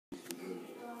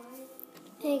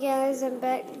Hey guys, I'm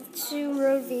back with 2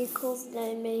 road vehicles that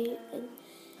I made, and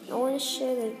I want to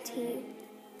show them to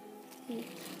you.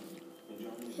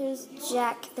 Here's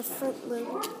Jack, the front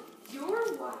loader.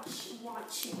 You're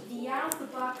watching the Out of the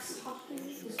Box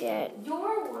Halloween video.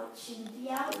 You're watching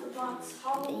the Out of the Box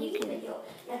Halloween video.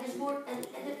 And there's more. And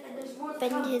there's more.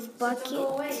 Bend his bucket. So don't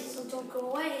go away. So don't go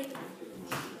away.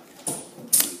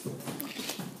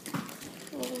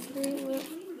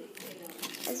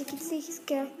 As you can see, he's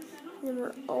got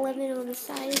number 11 on the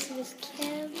sides of his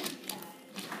cab.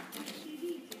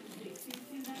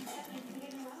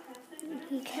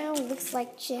 He kind of looks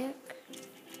like Jack.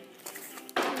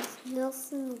 There's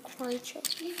Nelson Krychek.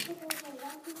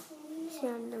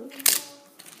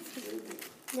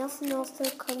 Nelson also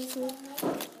comes with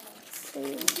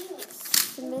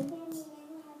cement.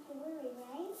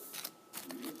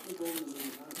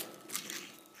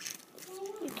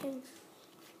 You can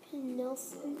pin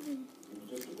Nelson.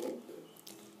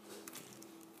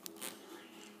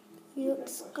 He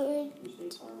looks good.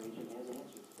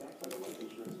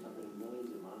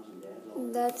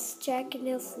 And that's Jack and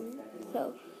Nelson.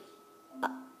 So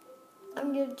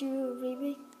I'm gonna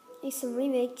do some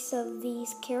remakes of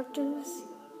these characters.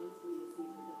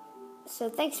 So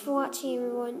thanks for watching,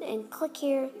 everyone, and click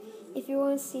here if you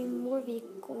want to see more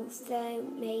vehicles that I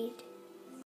made.